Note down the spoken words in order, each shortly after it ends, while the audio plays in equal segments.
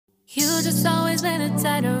You just always been a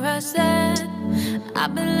tighter rush that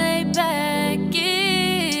I've been laid back,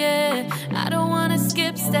 yeah. I don't wanna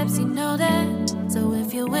skip steps, you know that. So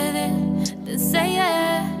if you're with it, then say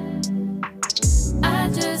yeah. I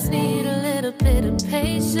just need a little bit of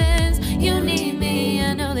patience. You need me,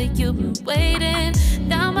 I know that you've been waiting.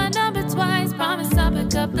 Down my number twice, promise I'll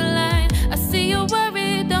pick up the line. I see you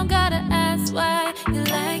worried, don't gotta ask why. You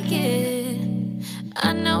like it,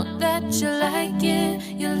 I know that you like it.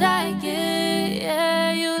 You like it,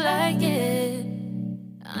 yeah, you like it.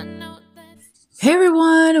 I know that. Hey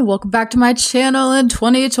everyone, welcome back to my channel in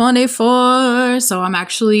 2024. So I'm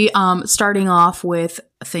actually starting off with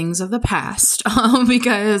things of the past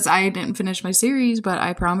because I didn't finish my series, but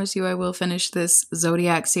I promise you I will finish this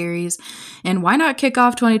Zodiac series. And why not kick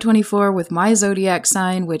off 2024 with my Zodiac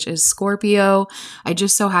sign, which is Scorpio. I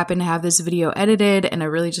just so happen to have this video edited and I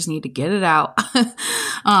really just need to get it out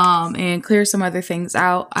and clear some other things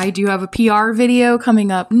out. I do have a PR video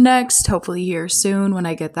coming up next, hopefully here soon when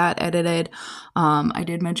I get that edited. I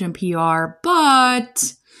did mention PR,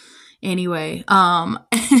 but anyway,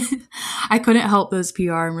 I couldn't help this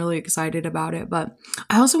PR. I'm really excited about it, but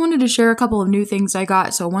I also wanted to share a couple of new things I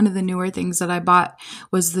got. So one of the newer things that I bought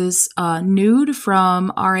was this Nude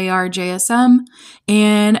from RARJSM,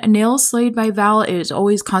 and Nails Slayed by Val is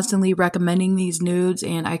always constantly recommending these nudes,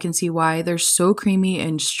 and I can see why. They're so creamy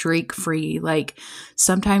and streak free. Like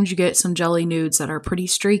sometimes you get some jelly nudes that are pretty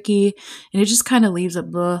streaky and it just kind of leaves a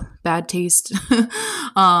bad taste.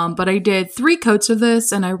 But I did 3 coats of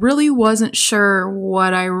this and I really wasn't sure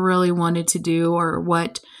what I really wanted to do or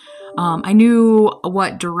what I knew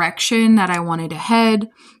what direction that I wanted to head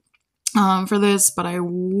for this, but I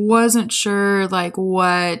wasn't sure like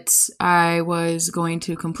what I was going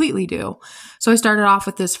to completely do. So I started off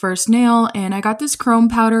with this first nail and I got this chrome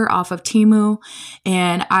powder off of TEMU,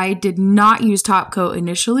 and I did not use top coat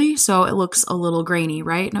initially, so it looks a little grainy,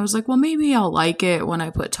 right? And I was like, well, maybe I'll like it when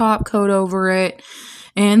I put top coat over it.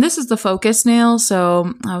 And this is the focus nail,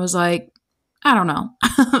 so I was like, I don't know.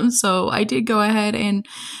 So I did go ahead and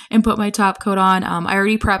put my top coat on. I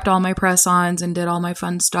already prepped all my press-ons and did all my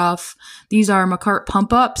fun stuff. These are Makartt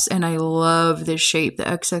pump-ups, and I love this shape, the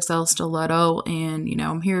XXL stiletto, and you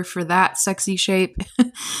know, I'm here for that sexy shape.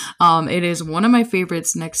 It is one of my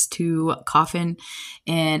favorites next to Coffin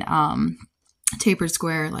and Tapered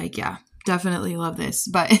Square. Like, yeah, definitely love this,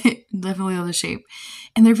 but definitely love the shape.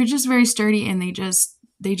 And they're just very sturdy, and they just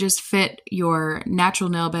fit your natural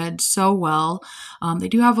nail bed so well. They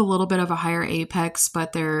do have a little bit of a higher apex,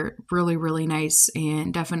 but they're really, really nice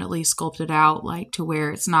and definitely sculpted out like to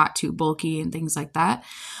where it's not too bulky and things like that.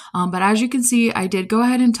 But as you can see, I did go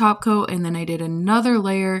ahead and top coat, and then I did another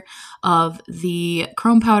layer of the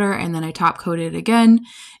chrome powder, and then I top coated again.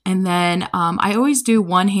 And then I always do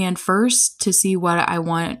one hand first to see what I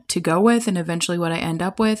want to go with and eventually what I end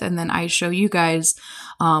up with. And then I show you guys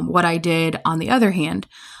what I did on the other hand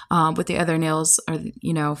with the other nails, or,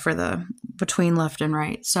 you know, for the between left and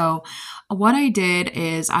right. So what I did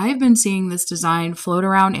is I've been seeing this design float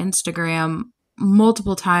around Instagram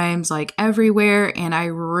multiple times, like everywhere, and I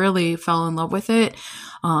really fell in love with it.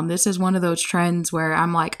 This is one of those trends where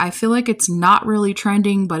I'm like, I feel like it's not really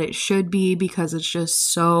trending, but it should be because it's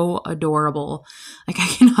just so adorable. Like I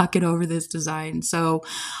cannot get over this design. So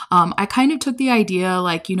I kind of took the idea,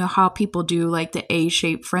 like, you know how people do like the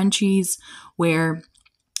A-shaped Frenchies where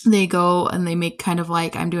they go and they make kind of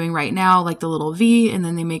like I'm doing right now, like the little V, and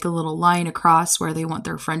then they make a little line across where they want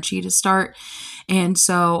their Frenchie to start. And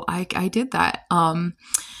so I did that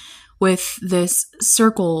with this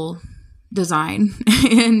circle design.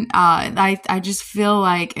 And I just feel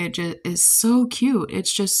like it just is so cute.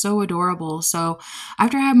 It's just so adorable. So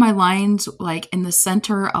after I have my lines like in the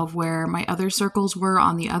center of where my other circles were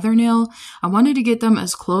on the other nail, I wanted to get them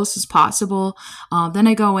as close as possible. Then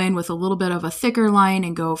I go in with a little bit of a thicker line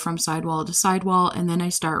and go from sidewall to sidewall, and then I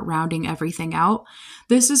start rounding everything out.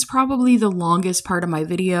 This is probably the longest part of my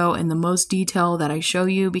video and the most detail that I show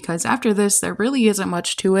you, because after this, there really isn't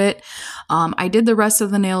much to it. I did the rest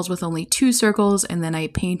of the nails with only 2 circles, and then I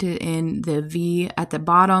painted in the V at the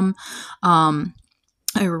bottom. I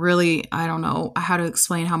don't know how to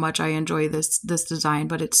explain how much I enjoy this design,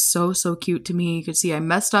 but it's so cute to me. You can see I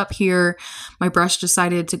messed up here. My brush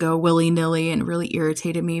decided to go willy-nilly and really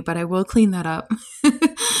irritated me, but I will clean that up.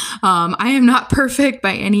 I am not perfect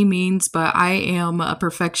by any means, but I am a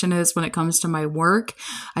perfectionist when it comes to my work.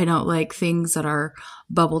 I don't like things that are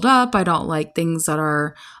bubbled up. I don't like things that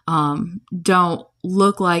are don't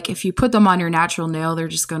look like if you put them on your natural nail, they're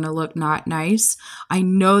just going to look not nice. I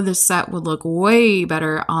know this set would look way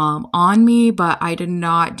better on me, but I did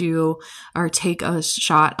not do or take a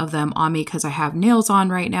shot of them on me because I have nails on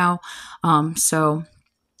right now. So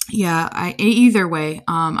yeah, either way,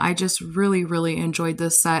 I just really enjoyed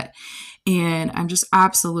this set, and I'm just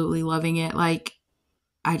absolutely loving it. Like,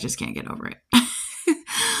 I just can't get over it.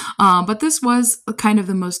 But this was kind of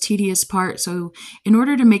the most tedious part. So in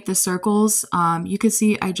order to make the circles, you can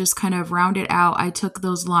see I just kind of rounded out. I took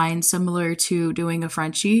those lines similar to doing a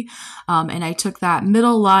Frenchie, and I took that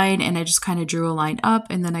middle line and I just kind of drew a line up,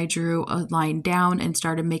 and then I drew a line down and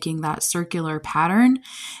started making that circular pattern.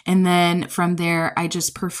 And then from there, I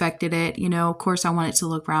just perfected it. You know, of course, I want it to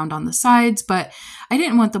look round on the sides, but I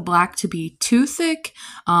didn't want the black to be too thick.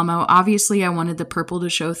 Obviously, I wanted the purple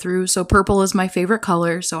to show through. So purple is my favorite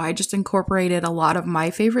color. So I just incorporated a lot of my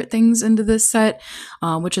favorite things into this set,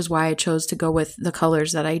 which is why I chose to go with the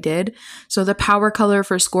colors that I did. So the power color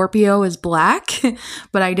for Scorpio is black,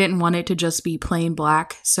 but I didn't want it to just be plain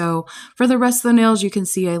black. So for the rest of the nails, you can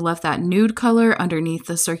see I left that nude color underneath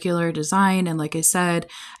the circular design. And like I said,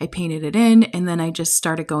 I painted it in, and then I just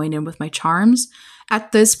started going in with my charms.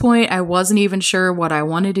 At this point, I wasn't even sure what I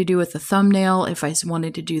wanted to do with the thumbnail, if I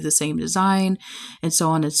wanted to do the same design, and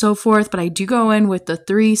so on and so forth. But I do go in with the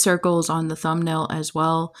 3 circles on the thumbnail as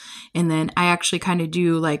well. And then I actually kind of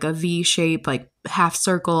do like a V shape, like half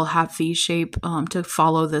circle, half V shape, to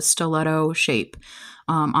follow the stiletto shape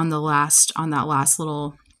on that last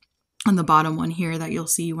little, on the bottom one here that you'll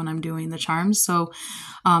see when I'm doing the charms. So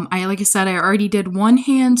like I said, I already did one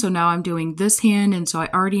hand, so now I'm doing this hand, and so I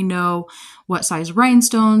already know what size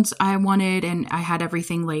rhinestones I wanted, and I had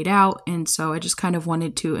everything laid out, and so I just kind of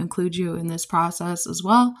wanted to include you in this process as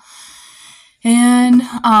well. And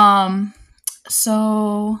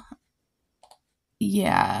so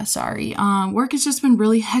yeah, sorry. Work has just been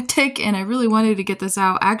really hectic, and I really wanted to get this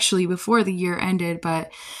out actually before the year ended,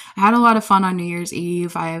 but I had a lot of fun on New Year's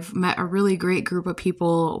Eve. I've met a really great group of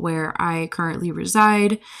people where I currently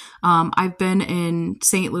reside. I've been in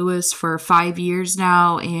St. Louis for 5 years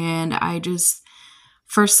now, and I just,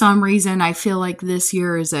 for some reason, I feel like this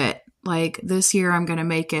year is it. Like, this year I'm going to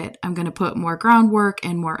make it. I'm going to put more groundwork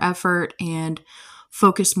and more effort and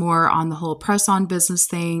focus more on the whole press-on business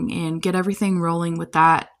thing and get everything rolling with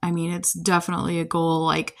that. I mean, it's definitely a goal.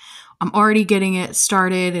 Like, I'm already getting it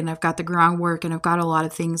started, and I've got the groundwork, and I've got a lot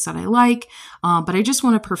of things that I like, but I just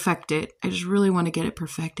want to perfect it. I just really want to get it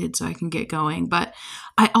perfected so I can get going. But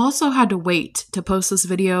I also had to wait to post this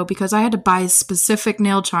video because I had to buy specific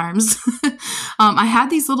nail charms. I had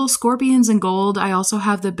these little scorpions in gold. I also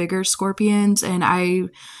have the bigger scorpions, and I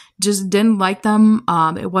just didn't like them.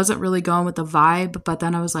 It wasn't really going with the vibe, but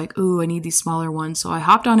then I was like, ooh, I need these smaller ones. So I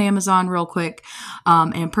hopped on Amazon real quick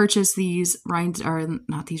and purchased these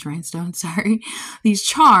these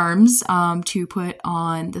charms to put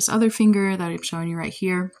on this other finger that I'm showing you right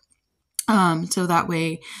here. So that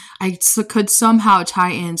way I could somehow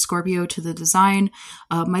tie in Scorpio to the design.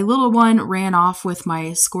 My little one ran off with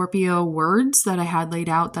my Scorpio words that I had laid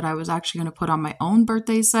out that I was actually going to put on my own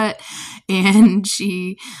birthday set. And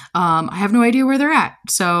I have no idea where they're at.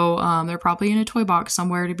 So, they're probably in a toy box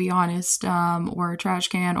somewhere, to be honest, or a trash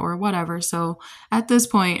can or whatever. So at this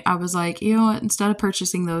point I was like, you know what, instead of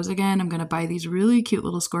purchasing those again, I'm going to buy these really cute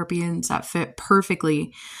little scorpions that fit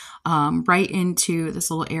perfectly right into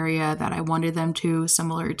this little area that I wanted them to,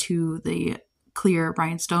 similar to the clear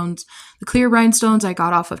rhinestones. The clear rhinestones I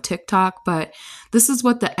got off of TikTok, but this is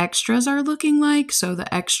what the extras are looking like. So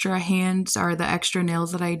the extra hands are the extra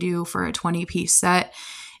nails that I do for a 20-piece set.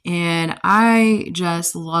 And I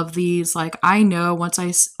just love these. Like, I know once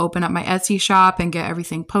I open up my Etsy shop and get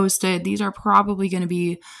everything posted, these are probably going to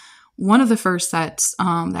be one of the first sets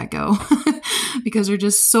that go because they're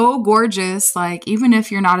just so gorgeous. Like, even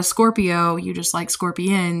if you're not a Scorpio, you just like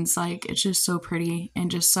scorpions, like, it's just so pretty and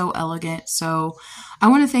just so elegant. So I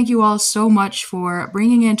want to thank you all so much for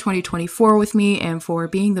bringing in 2024 with me and for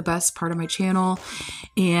being the best part of my channel.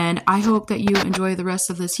 And I hope that you enjoy the rest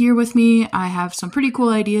of this year with me. I have some pretty cool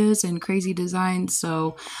ideas and crazy designs.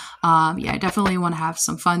 So yeah, I definitely want to have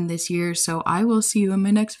some fun this year. So I will see you in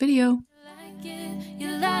my next video.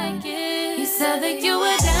 You like it. You said that you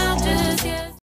were down.